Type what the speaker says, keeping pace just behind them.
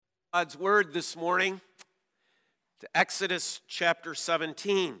God's word this morning to Exodus chapter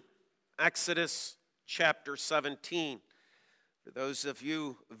 17. Exodus chapter 17. For those of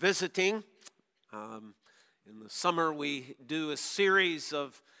you visiting, in the summer we do a series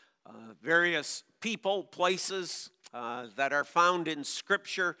of various people, places that are found in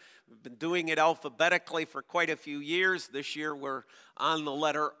Scripture. We've been doing it alphabetically for quite a few years. This year we're on the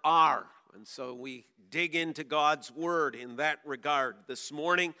letter R, and so we dig into God's word in that regard. This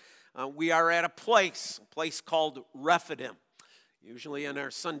morning we are at a place called Rephidim. Usually in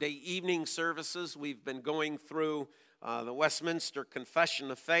our Sunday evening services, we've been going through the Westminster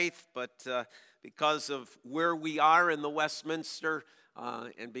Confession of Faith, but because of where we are in the Westminster,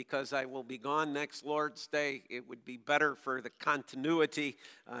 and because I will be gone next Lord's Day, it would be better for the continuity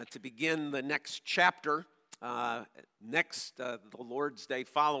to begin the next chapter the Lord's Day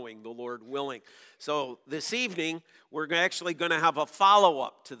following, the Lord willing. So this evening, we're actually going to have a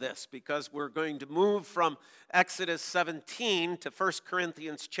follow-up to this because we're going to move from Exodus 17 to 1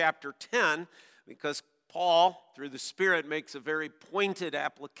 Corinthians chapter 10 because Paul, through the Spirit, makes a very pointed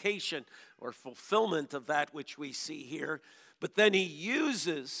application or fulfillment of that which we see here. But then he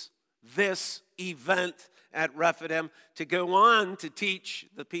uses this event at Rephidim to go on to teach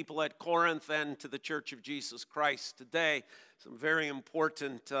the people at Corinth and to the Church of Jesus Christ today some very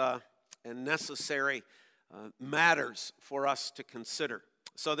important and necessary matters for us to consider.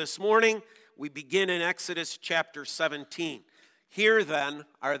 So this morning we begin in Exodus chapter 17. Here then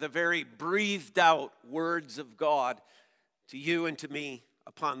are the very breathed out words of God to you and to me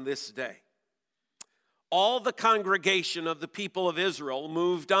upon this day. All the congregation of the people of Israel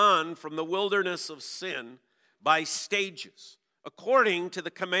moved on from the wilderness of sin by stages, according to the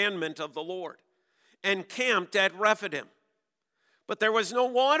commandment of the Lord, and camped at Rephidim. But there was no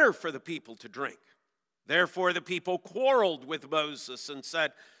water for the people to drink. Therefore the people quarreled with Moses and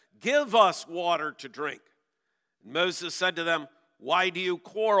said, "Give us water to drink." And Moses said to them, "Why do you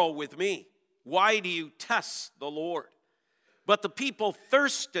quarrel with me? Why do you test the Lord?" But the people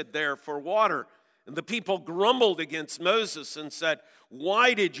thirsted there for water. And the people grumbled against Moses and said,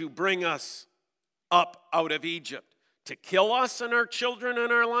 "Why did you bring us up out of Egypt? To kill us and our children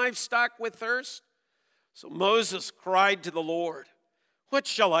and our livestock with thirst?" So Moses cried to the Lord, "What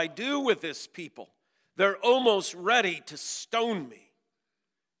shall I do with this people? They're almost ready to stone me."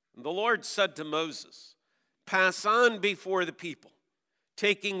 And the Lord said to Moses, "Pass on before the people,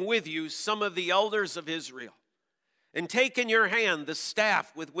 taking with you some of the elders of Israel. And take in your hand the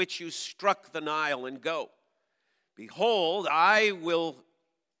staff with which you struck the Nile and go. Behold, I will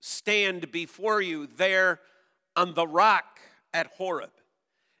stand before you there on the rock at Horeb,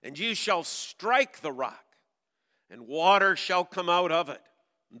 and you shall strike the rock, and water shall come out of it,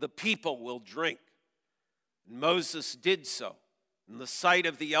 and the people will drink." And Moses did so in the sight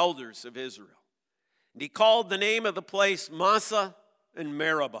of the elders of Israel. And he called the name of the place Massah and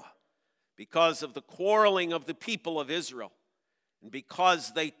Meribah, because of the quarreling of the people of Israel, and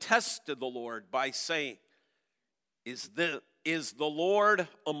because they tested the Lord by saying, Is the Lord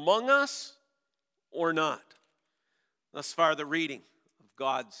among us or not?" Thus far the reading of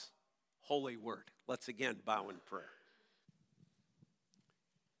God's holy word. Let's again bow in prayer.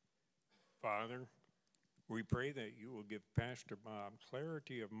 Father, we pray that you will give Pastor Bob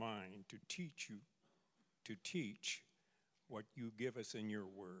clarity of mind to teach what you give us in your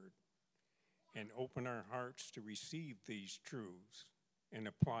word, and open our hearts to receive these truths and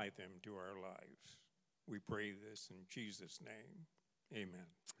apply them to our lives. We pray this in Jesus' name. Amen.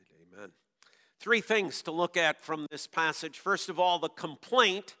 Amen. Three things to look at from this passage. First of all, the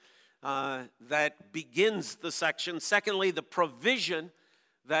complaint that begins the section. Secondly, the provision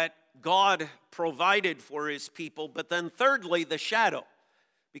that God provided for his people. But then thirdly, the shadow.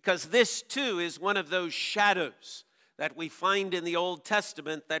 Because this too is one of those shadows that we find in the Old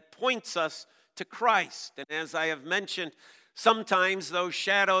Testament that points us to Christ. And as I have mentioned, sometimes those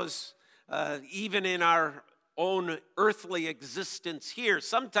shadows, even in our own earthly existence here,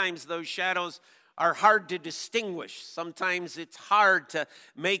 sometimes those shadows are hard to distinguish. Sometimes it's hard to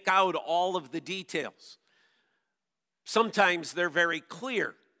make out all of the details. Sometimes they're very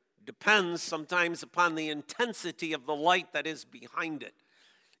clear. Depends sometimes upon the intensity of the light that is behind it.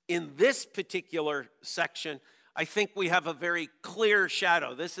 In this particular section, I think we have a very clear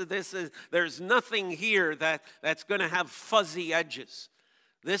shadow. There's nothing here that's going to have fuzzy edges.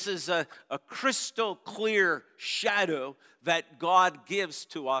 This is a crystal clear shadow that God gives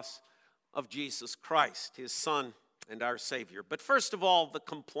to us of Jesus Christ, his Son and our Savior. But first of all, the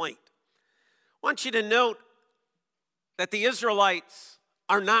complaint. I want you to note that the Israelites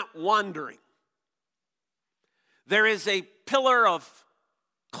are not wandering. There is a pillar of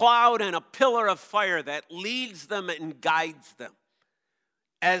cloud and a pillar of fire that leads them and guides them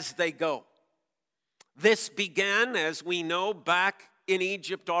as they go. This began, as we know, back in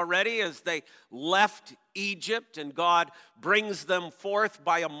Egypt already, as they left Egypt and God brings them forth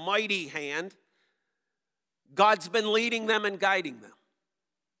by a mighty hand. God's been leading them and guiding them.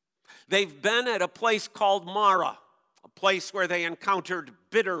 They've been at a place called Marah, a place where they encountered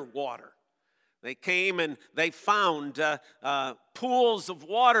bitter water. They came and they found pools of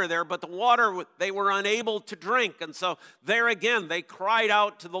water there, but the water they were unable to drink. And so there again, they cried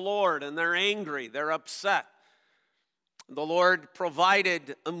out to the Lord, and they're angry, they're upset. The Lord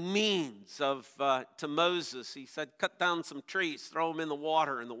provided a means to Moses. He said, cut down some trees, throw them in the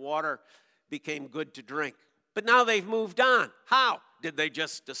water, and the water became good to drink. But now they've moved on. How? Did they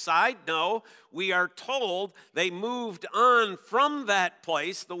just decide? No. We are told they moved on from that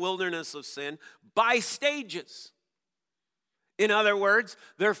place, the wilderness of sin, by stages. In other words,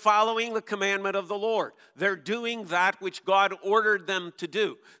 they're following the commandment of the Lord. They're doing that which God ordered them to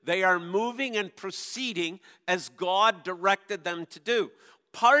do. They are moving and proceeding as God directed them to do.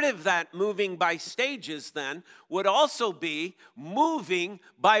 Part of that moving by stages then would also be moving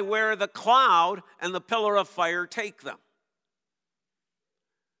by where the cloud and the pillar of fire take them.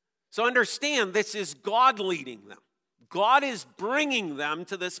 So understand, this is God leading them. God is bringing them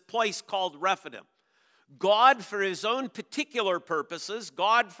to this place called Rephidim. God, for his own particular purposes,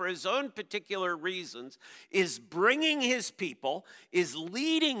 God, for his own particular reasons, is bringing his people, is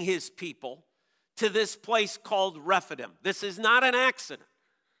leading his people to this place called Rephidim. This is not an accident,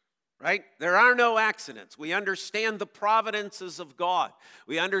 right? There are no accidents. We understand the providences of God.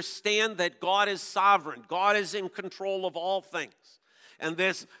 We understand that God is sovereign. God is in control of all things. And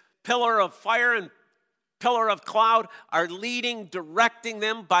this pillar of fire and pillar of cloud are leading, directing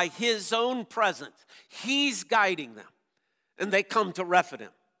them by his own presence. He's guiding them. And they come to Rephidim.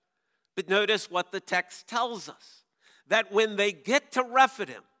 But notice what the text tells us. That when they get to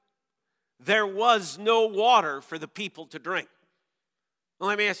Rephidim, there was no water for the people to drink. Well,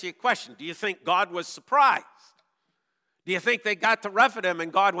 let me ask you a question. Do you think God was surprised? Do you think they got to Rephidim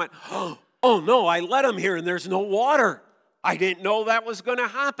and God went, oh no, I let them here and there's no water? I didn't know that was going to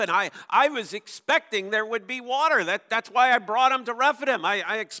happen. I was expecting there would be water. That's why I brought them to Rephidim.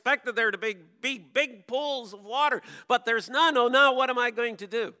 I expected there to be big pools of water, but there's none. Oh, now what am I going to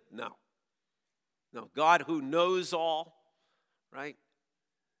do? No. God, who knows all, right,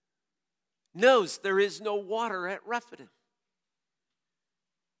 knows there is no water at Rephidim.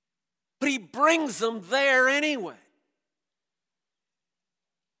 But he brings them there anyway.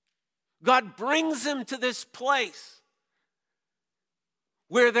 God brings them to this place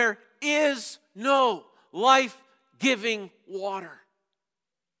where there is no life-giving water,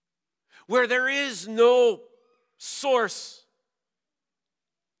 where there is no source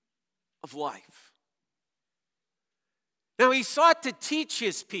of life. Now, he sought to teach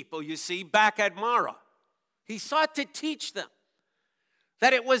his people, you see, back at Marah. He sought to teach them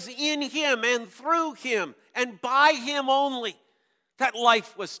that it was in him and through him and by him only that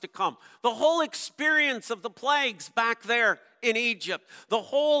life was to come. The whole experience of the plagues back there in Egypt, the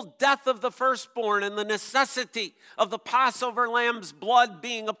whole death of the firstborn and the necessity of the Passover lamb's blood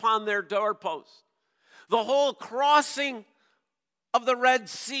being upon their doorposts, the whole crossing of the Red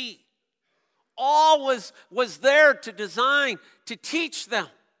Sea, all was there to design, to teach them.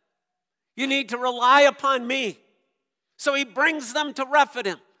 You need to rely upon me. So he brings them to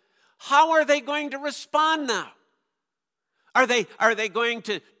Rephidim. How are they going to respond now? Are they going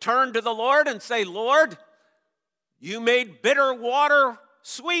to turn to the Lord and say, Lord, you made bitter water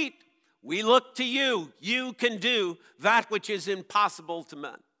sweet. We look to you. You can do that which is impossible to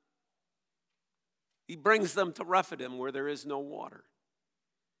men. He brings them to Rephidim where there is no water.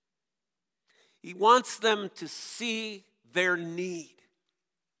 He wants them to see their need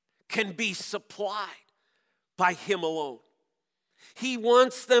can be supplied by him alone. He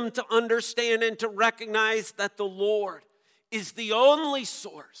wants them to understand and to recognize that the Lord is the only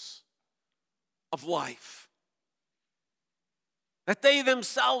source of life. That they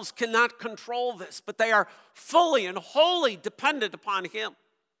themselves cannot control this, but they are fully and wholly dependent upon him.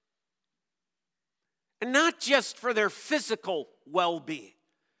 And not just for their physical well-being,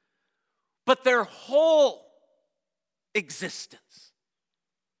 but their whole existence,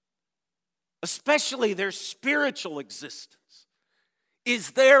 especially their spiritual existence,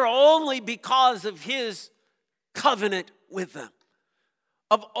 is there only because of his covenant with them,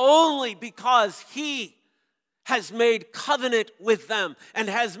 of only because he has made covenant with them and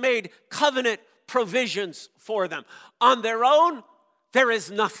has made covenant provisions for them. On their own, there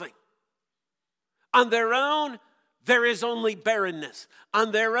is nothing. On their own, there is only barrenness.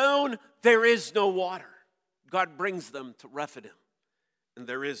 On their own, there is no water. God brings them to Rephidim, and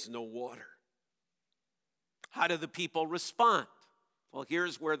there is no water. How do the people respond? Well,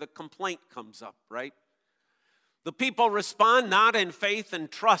 here's where the complaint comes up, right? The people respond not in faith and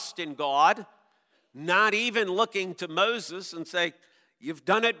trust in God, not even looking to Moses and say, you've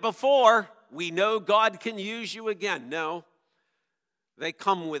done it before. We know God can use you again. No, they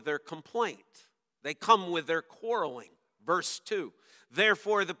come with their complaint. They come with their quarreling. Verse 2,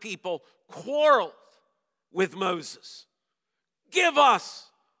 therefore the people quarreled with Moses. Give us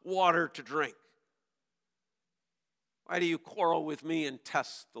water to drink. Why do you quarrel with me and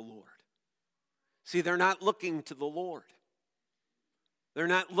test the Lord? See, they're not looking to the Lord. They're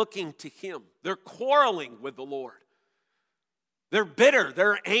not looking to him. They're quarreling with the Lord. They're bitter.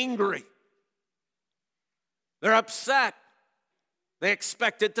 They're angry. They're upset. They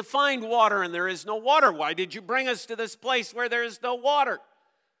expected to find water, and there is no water. Why did you bring us to this place where there is no water?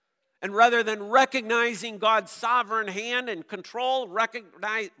 And rather than recognizing God's sovereign hand and control,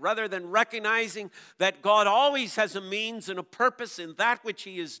 rather than recognizing that God always has a means and a purpose in that which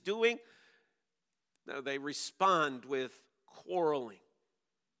he is doing, no, they respond with quarreling.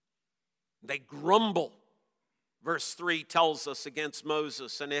 They grumble. Verse 3 tells us against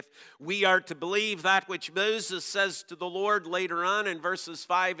Moses. And if we are to believe that which Moses says to the Lord later on in verses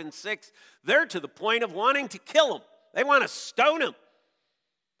 5 and 6, they're to the point of wanting to kill him. They want to stone him.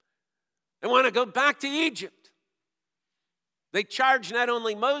 They want to go back to Egypt. They charge not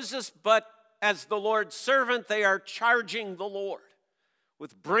only Moses, but as the Lord's servant, they are charging the Lord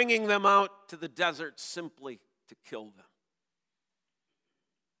with bringing them out to the desert simply to kill them.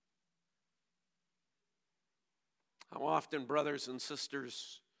 How often, brothers and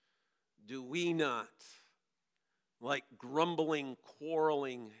sisters, do we not, like grumbling,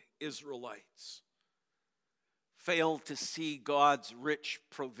 quarreling Israelites, fail to see God's rich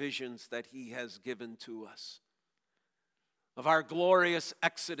provisions that he has given to us, of our glorious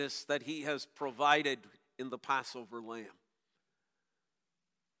exodus that he has provided in the Passover lamb,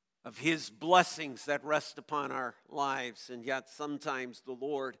 of his blessings that rest upon our lives, and yet sometimes the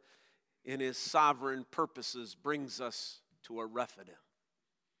Lord, in his sovereign purposes, brings us to a Rephidim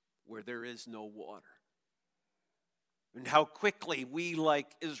where there is no water. And how quickly we, like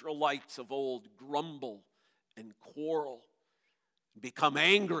Israelites of old, grumble and quarrel, become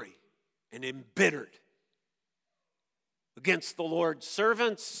angry and embittered against the Lord's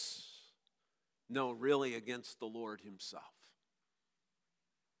servants. No, really against the Lord himself.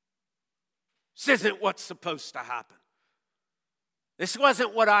 This isn't what's supposed to happen. This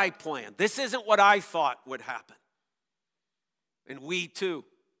wasn't what I planned. This isn't what I thought would happen. And we too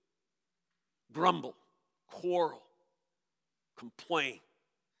grumble, quarrel, complain.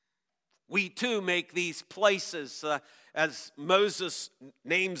 We too make these places, as Moses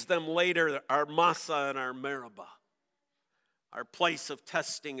names them later, our Massa and our Meribah, our place of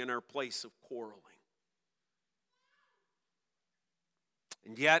testing and our place of quarreling.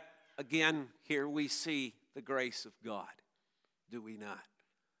 And yet, again, here we see the grace of God. Do we not?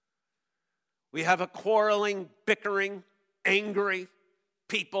 We have a quarreling, bickering, angry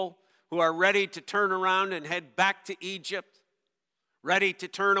people who are ready to turn around and head back to Egypt, ready to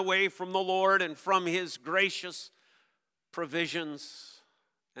turn away from the Lord and from his gracious provisions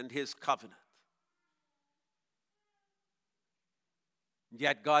and his covenant.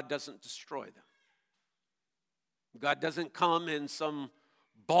 Yet God doesn't destroy them. God doesn't come in some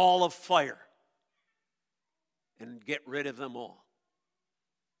ball of fire and get rid of them all.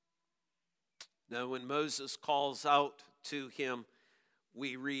 Now, when Moses calls out to him,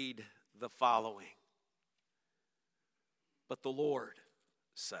 we read the following. But the Lord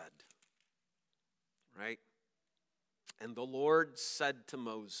said, right? And the Lord said to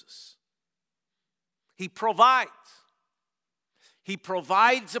Moses, he provides. He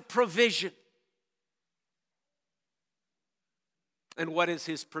provides a provision. And what is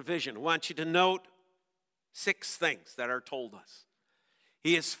his provision? I want you to note 6 things that are told us.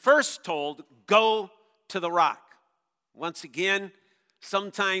 He is first told, go to the rock. Once again,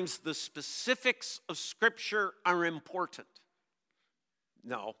 sometimes the specifics of Scripture are important.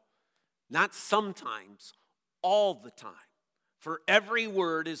 No, not sometimes, all the time. For every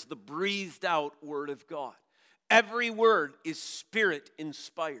word is the breathed out word of God. Every word is Spirit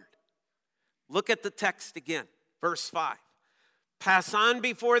inspired. Look at the text again, verse 5. Pass on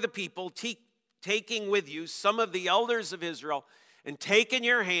before the people, taking with you some of the elders of Israel, and take in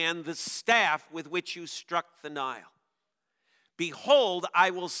your hand the staff with which you struck the Nile. Behold, I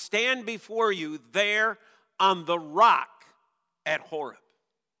will stand before you there on the rock at Horeb.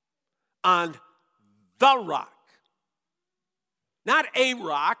 On the rock Not a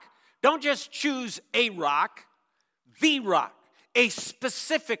rock. Don't just choose a rock. The rock. A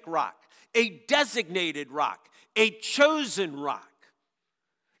specific rock. A designated rock. A chosen rock.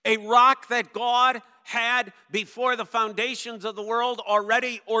 A rock that God had before the foundations of the world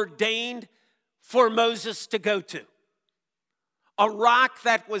already ordained for Moses to go to. A rock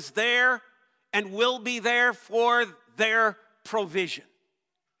that was there and will be there for their provision.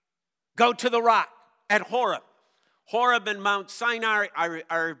 Go to the rock at Horeb. Horeb and Mount Sinai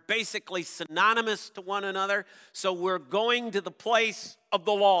are basically synonymous to one another, so we're going to the place of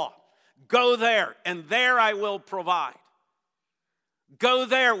the law. Go there, and there I will provide. Go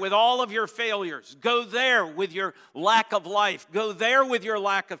there with all of your failures. Go there with your lack of life. Go there with your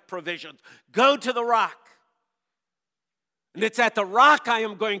lack of provisions. Go to the rock. And it's at the rock I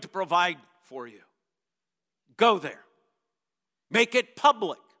am going to provide for you. Go there. Make it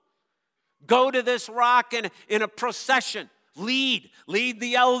public. Go to this rock in a procession. Lead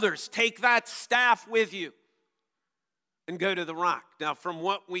the elders. Take that staff with you and go to the rock. Now, from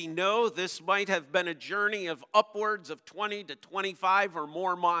what we know, this might have been a journey of upwards of 20 to 25 or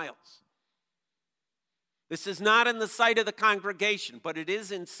more miles. This is not in the sight of the congregation, but it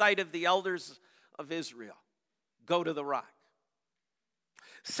is in sight of the elders of Israel. Go to the rock.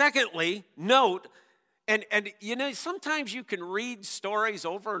 Secondly, note, and you know, sometimes you can read stories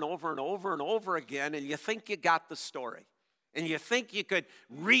over and over and over and over again, and you think you got the story, and you think you could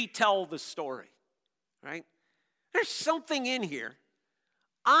retell the story, right? There's something in here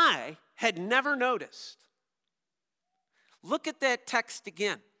I had never noticed. Look at that text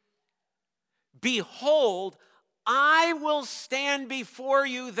again. Behold, I will stand before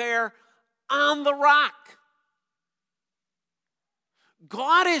you there on the rock.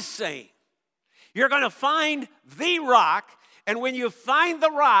 God is saying, you're going to find the rock, and when you find the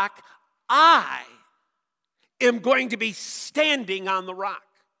rock, I am going to be standing on the rock.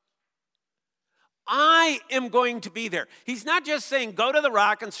 I am going to be there. He's not just saying go to the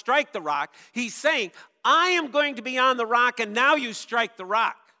rock and strike the rock. He's saying, I am going to be on the rock, and now you strike the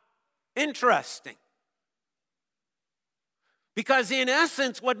rock. Interesting. Because in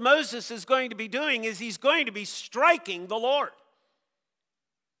essence, what Moses is going to be doing is he's going to be striking the Lord.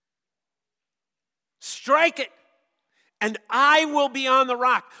 Strike it, and I will be on the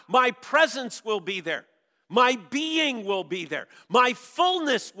rock. My presence will be there. My being will be there. My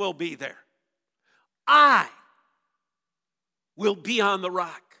fullness will be there. I will be on the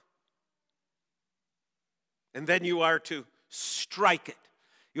rock. And then you are to strike it.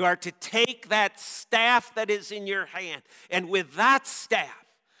 You are to take that staff that is in your hand, and with that staff,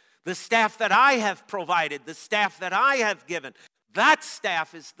 the staff that I have provided, the staff that I have given, that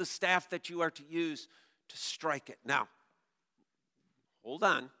staff is the staff that you are to use to strike it. Now, hold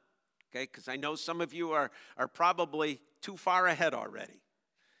on, okay, because I know some of you are probably too far ahead already,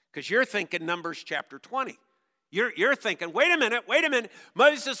 because you're thinking Numbers chapter 20. You're thinking, wait a minute,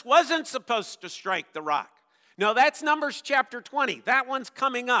 Moses wasn't supposed to strike the rock. No, that's Numbers chapter 20. That one's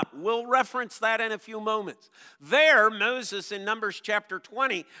coming up. We'll reference that in a few moments. There, Moses in Numbers chapter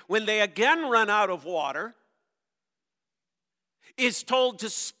 20, when they again run out of water, is told to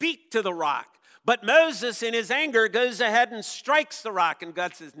speak to the rock. But Moses, in his anger, goes ahead and strikes the rock. And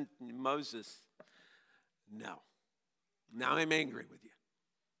God says, Moses, no. Now I'm angry with you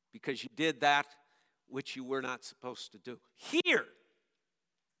because you did that which you were not supposed to do. Here,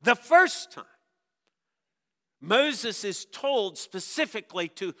 the first time, Moses is told specifically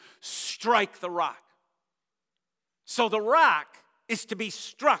to strike the rock. So the rock is to be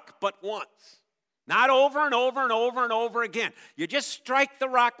struck but once. Not over and over and over and over again. You just strike the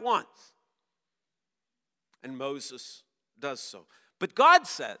rock once. And Moses does so. But God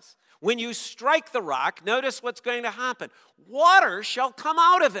says, when you strike the rock, notice what's going to happen. Water shall come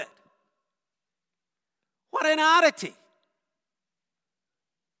out of it. What an oddity.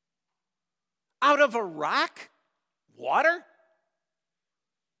 Out of a rock? Water?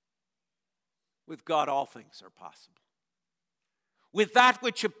 With God, all things are possible. With that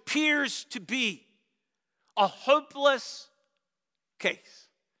which appears to be a hopeless case.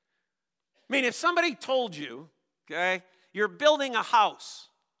 I mean, if somebody told you, okay, you're building a house,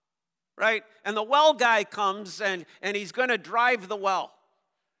 right? And the well guy comes and he's going to drive the well.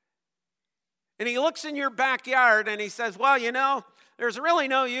 And he looks in your backyard and he says, well, you know, there's really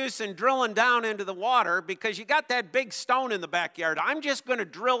no use in drilling down into the water because you got that big stone in the backyard. I'm just going to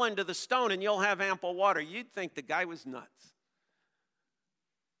drill into the stone and you'll have ample water. You'd think the guy was nuts.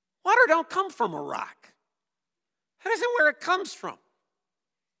 Water don't come from a rock. That isn't where it comes from.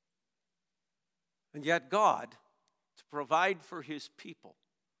 And yet God, to provide for his people,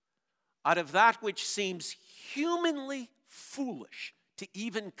 out of that which seems humanly foolish to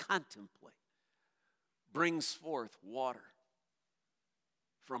even contemplate, brings forth water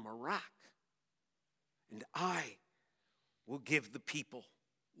from a rock. And I will give the people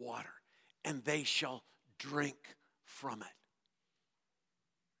water, and they shall drink from it.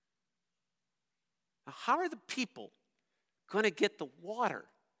 Now, how are the people going to get the water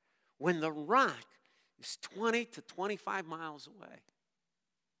when the rock is 20 to 25 miles away?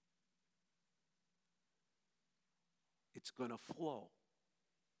 It's going to flow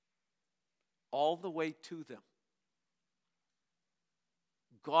all the way to them.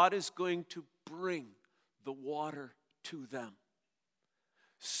 God is going to bring the water to them.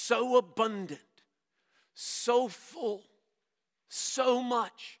 So abundant, so full, so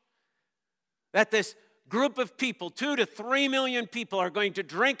much that this group of people, 2 to 3 million people, are going to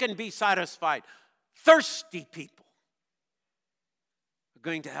drink and be satisfied. Thirsty people are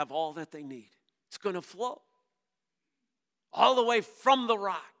going to have all that they need. It's going to flow all the way from the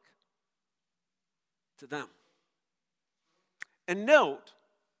rock to them. And note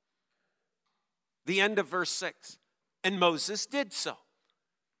the end of verse 6. And Moses did so.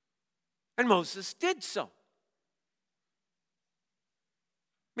 And Moses did so.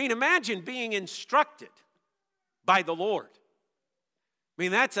 I mean, imagine being instructed by the Lord. I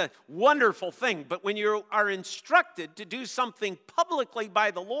mean, that's a wonderful thing. But when you are instructed to do something publicly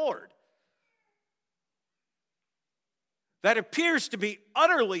by the Lord that appears to be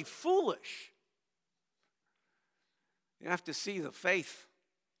utterly foolish, you have to see the faith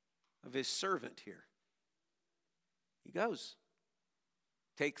of his servant here. He goes,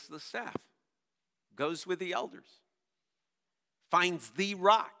 takes the staff, goes with the elders, finds the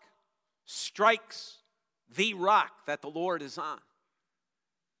rock, strikes the rock that the Lord is on.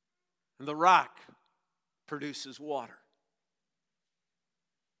 And the rock produces water.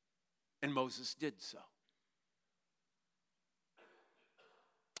 And Moses did so.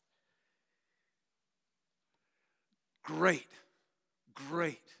 Great,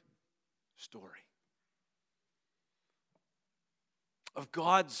 great story of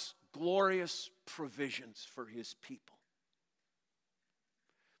God's glorious provisions for his people.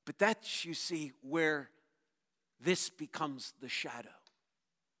 But that's, you see, where this becomes the shadow.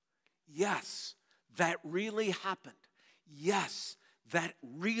 Yes, that really happened. Yes, that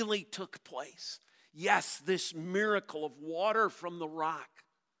really took place. Yes, this miracle of water from the rock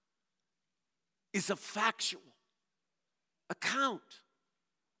is a factual account.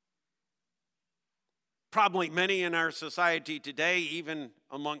 Probably many in our society today, even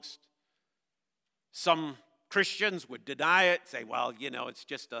amongst some Christians, would deny it, say, well, you know, it's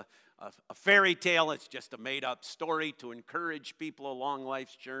just a fairy tale, it's just a made-up story to encourage people along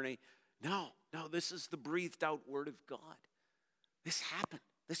life's journey. No, this is the breathed out word of God. This happened.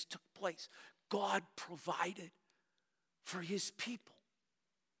 This took place. God provided for his people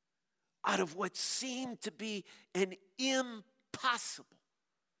out of what seemed to be an impossible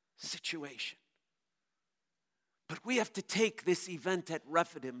situation. But we have to take this event at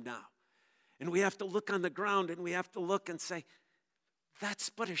Rephidim now, and we have to look on the ground, and we have to look and say, that's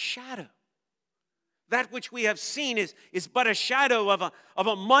but a shadow. That which we have seen is but a shadow of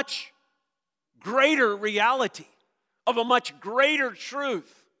a much greater reality, of a much greater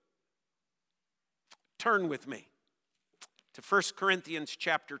truth. Turn with me to 1 Corinthians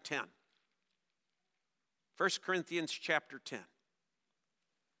chapter 10. 1 Corinthians chapter 10.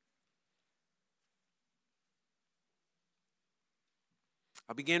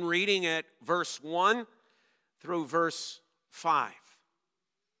 I'll begin reading at verse 1 through verse 5.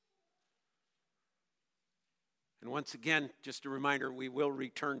 And once again, just a reminder, we will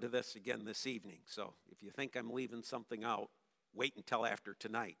return to this again this evening. So if you think I'm leaving something out, wait until after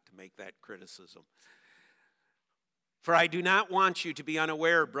tonight to make that criticism. For I do not want you to be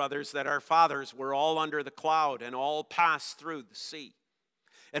unaware, brothers, that our fathers were all under the cloud and all passed through the sea.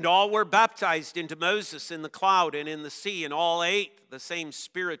 And all were baptized into Moses in the cloud and in the sea, and all ate the same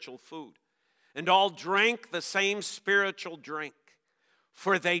spiritual food, and all drank the same spiritual drink.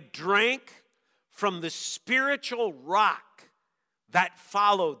 For they drank from the spiritual rock that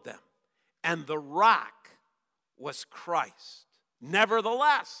followed them, and the rock was Christ.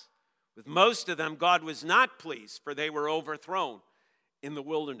 Nevertheless, with most of them God was not pleased, for they were overthrown in the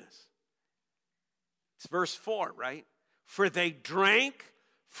wilderness. It's verse 4, right? For they drank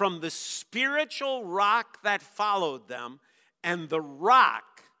from the spiritual rock that followed them, and the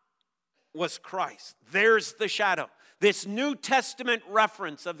rock was Christ. There's the shadow. This New Testament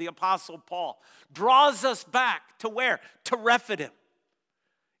reference of the Apostle Paul draws us back to where? To Rephidim.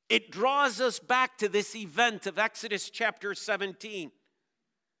 It draws us back to this event of Exodus chapter 17.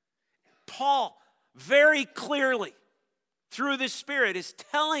 Paul very clearly through the Spirit is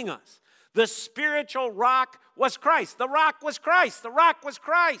telling us the spiritual rock was Christ. The rock was Christ. The rock was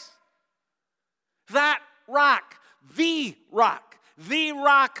Christ. That rock, the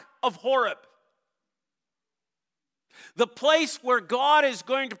rock of Horeb. The place where God is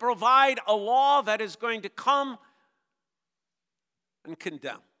going to provide a law that is going to come and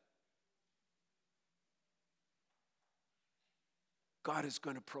condemn. God is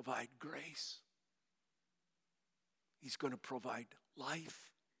going to provide grace. He's going to provide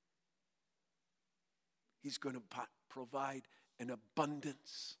life. He's going to provide an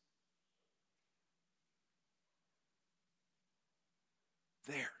abundance.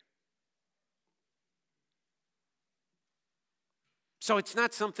 There. So it's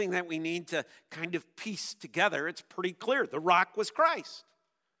not something that we need to kind of piece together. It's pretty clear. The rock was Christ.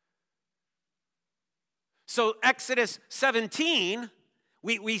 So Exodus 17,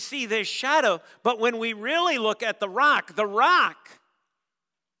 we see this shadow, but when we really look at the rock,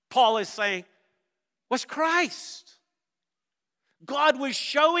 Paul is saying, was Christ. God was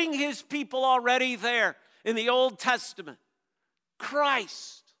showing his people already there in the Old Testament.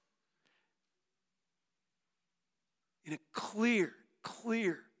 Christ. In a clear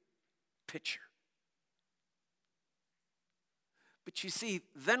picture. But you see,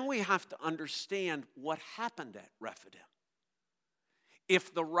 then we have to understand what happened at Rephidim.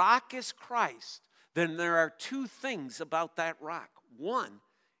 If the rock is Christ, then there are two things about that rock. One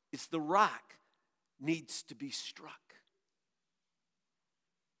is the rock needs to be struck.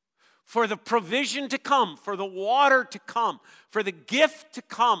 For the provision to come, for the water to come, for the gift to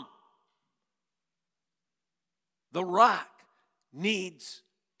come, the rock needs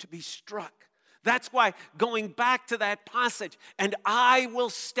to be struck. That's why going back to that passage, and I will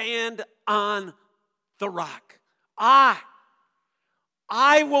stand on the rock. I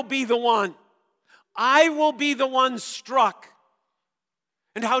will be the one. I will be the one struck.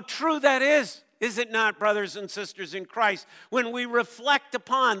 And how true that is it not, brothers and sisters in Christ, when we reflect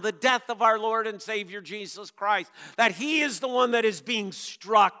upon the death of our Lord and Savior Jesus Christ, that he is the one that is being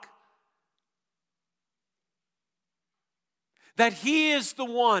struck. That he is the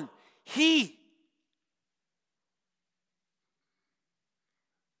one,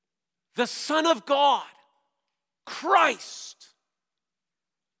 the Son of God, Christ,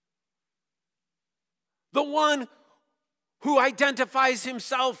 the one who identifies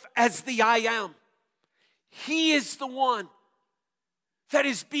himself as the I am. He is the one that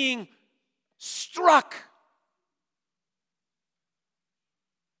is being struck.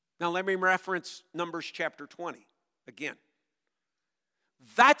 Now let me reference Numbers chapter 20 again.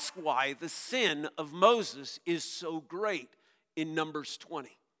 That's why the sin of Moses is so great in Numbers 20.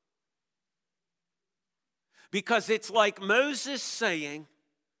 Because it's like Moses saying,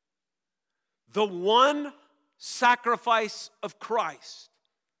 the one sacrifice of Christ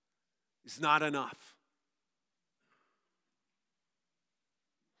is not enough.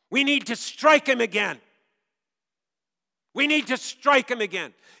 We need to strike him again. We need to strike him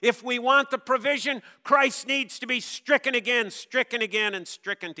again. If we want the provision, Christ needs to be stricken again, and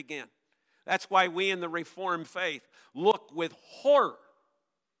stricken again. That's why we in the Reformed faith look with horror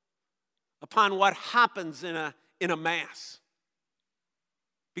upon what happens in a mass.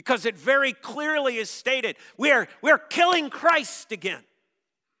 Because it very clearly is stated, we're killing Christ again.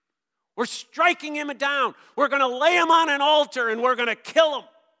 We're striking him down. We're going to lay him on an altar and we're going to kill him.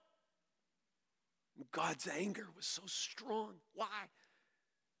 God's anger was so strong. Why?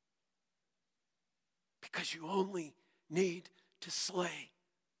 Because you only need to slay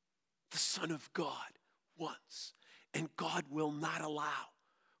the Son of God once. And God will not allow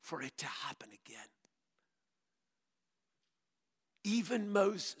for it to happen again. Even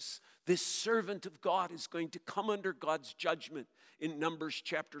Moses, this servant of God, is going to come under God's judgment in Numbers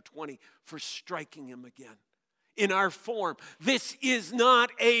chapter 20 for striking him again. In our form, this is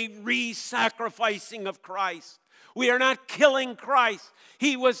not a re-sacrificing of Christ. We are not killing Christ.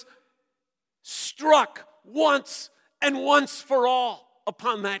 He was struck once and once for all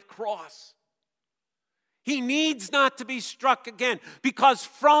upon that cross. He needs not to be struck again, because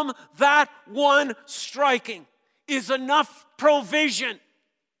from that one striking is enough provision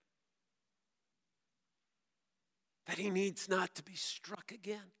that he needs not to be struck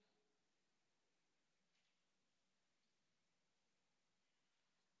again.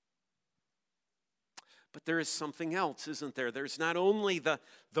 But there is something else, isn't there? There's not only the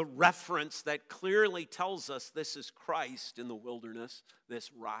reference that clearly tells us this is Christ in the wilderness,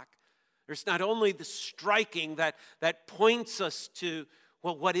 this rock. There's not only the striking that points us to,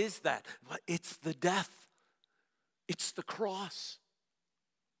 well, what is that? Well, it's the death. It's the cross.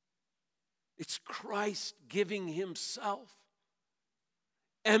 It's Christ giving himself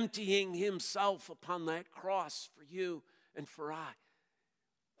emptying himself upon that cross for you and for I.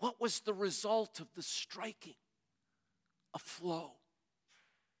 What was the result of the striking? A flow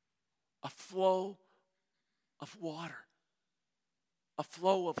of water, a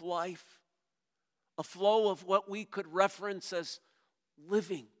flow of life, a flow of what we could reference as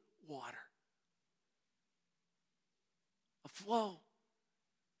living water. A flow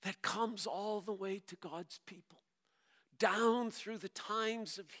that comes all the way to God's people, down through the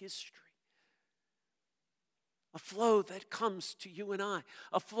times of history. A flow that comes to you and I.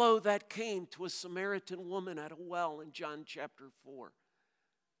 A flow that came to a Samaritan woman at a well in John chapter 4.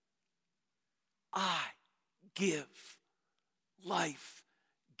 I give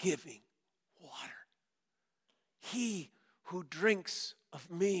life-giving water. He who drinks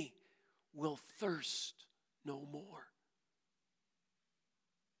of me will thirst no more.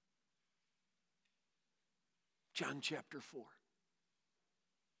 John chapter 4.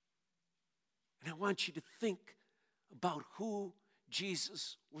 And I want you to think about who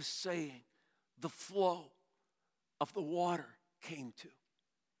Jesus was saying the flow of the water came to.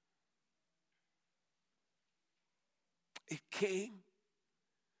 It came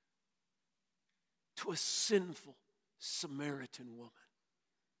to a sinful Samaritan woman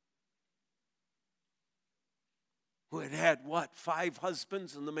who had had, 5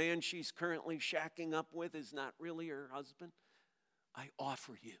 husbands, and the man she's currently shacking up with is not really her husband. I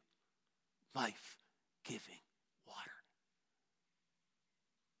offer you life-giving water.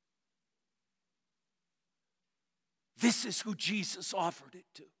 This is who Jesus offered it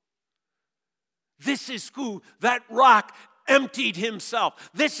to. This is who that rock emptied himself.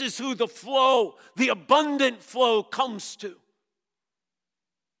 This is who the flow, the abundant flow, comes to.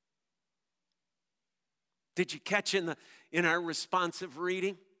 Did you catch in our responsive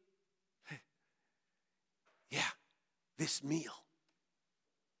reading? Yeah, this meal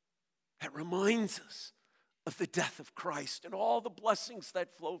that reminds us of the death of Christ and all the blessings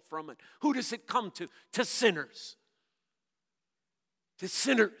that flow from it. Who does it come to? To sinners. To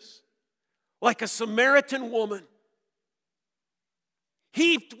sinners. Like a Samaritan woman,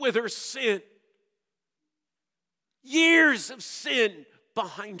 heaped with her sin. Years of sin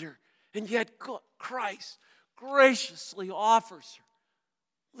behind her. And yet Christ graciously offers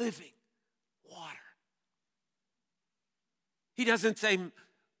her living water. He doesn't say,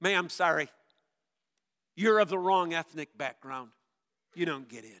 ma'am, sorry, you're of the wrong ethnic background. You don't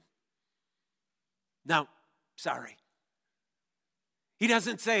get in. No, sorry. He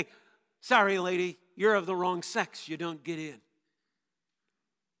doesn't say, sorry, lady, you're of the wrong sex. You don't get in.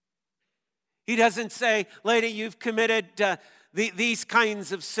 He doesn't say, lady, you've committed these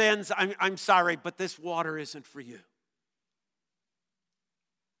kinds of sins. I'm sorry, but this water isn't for you.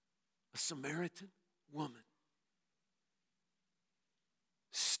 A Samaritan woman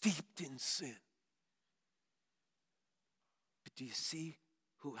steeped in sin. But do you see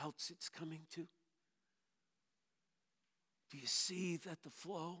who else it's coming to? Do you see that the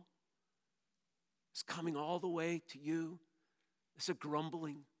flow is coming all the way to you as a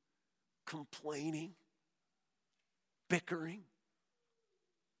grumbling, complaining, bickering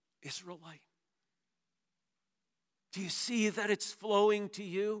Israelite? Do you see that it's flowing to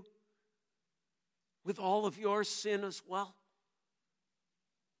you with all of your sin as well?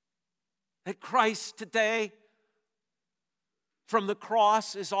 That Christ today from the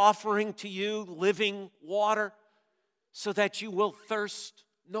cross is offering to you living water so that you will thirst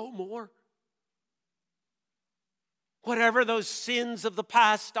no more. Whatever those sins of the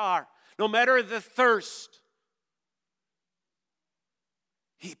past are, no matter the thirst,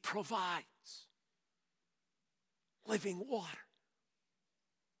 He provides living water.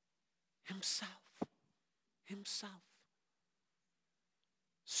 Himself.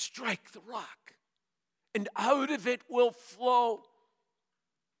 Strike the rock, and out of it will flow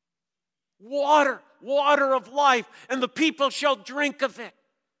water of life, and the people shall drink of it.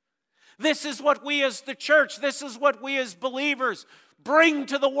 This is what we as the church, this is what we as believers bring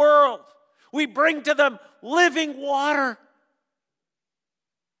to the world. We bring to them living water.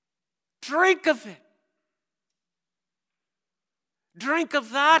 Drink of it. Drink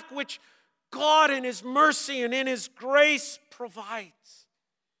of that which God in His mercy and in His grace provides.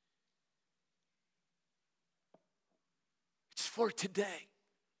 It's for today.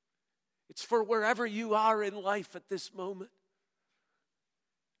 It's for wherever you are in life at this moment.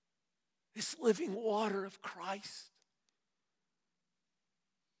 This living water of Christ.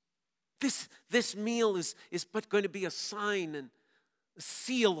 This meal is but going to be a sign and a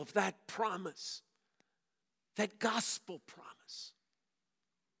seal of that promise, that gospel promise.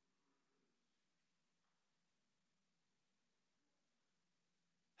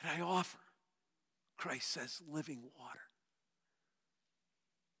 I offer, Christ says, living water.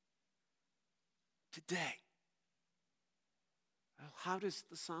 Today. Well, how does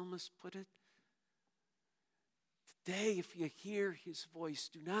the psalmist put it? Today, if you hear his voice,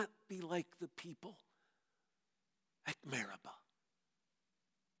 do not be like the people at Meribah.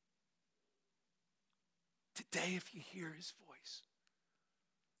 Today, if you hear his voice,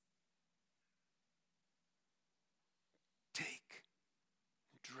 take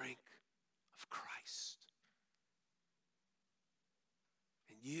and drink of Christ.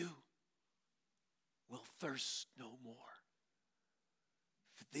 And you will thirst no more.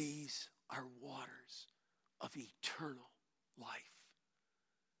 For these are waters of eternal life,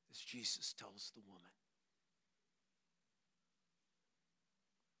 as Jesus tells the woman.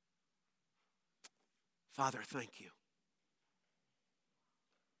 Father, thank you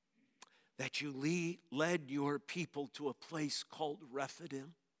that you led your people to a place called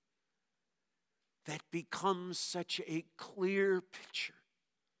Rephidim that becomes such a clear picture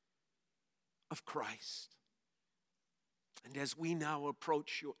of Christ. And as we now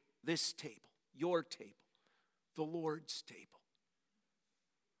approach this table, your table, the Lord's table,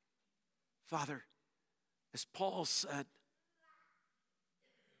 Father, as Paul said,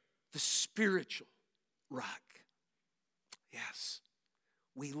 the spiritual rock. Yes,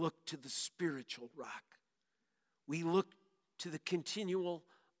 we look to the spiritual rock. We look to the continual,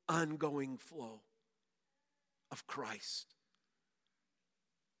 ongoing flow of Christ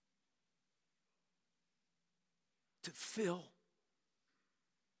to fill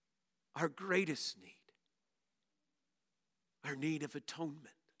our greatest need, our need of atonement,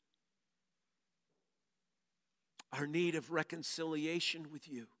 our need of reconciliation with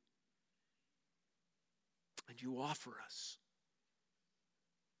you. And you offer us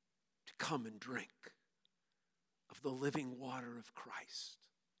to come and drink of the living water of Christ.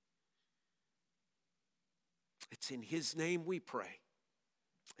 It's in his name we pray.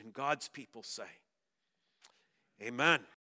 And God's people say, amen.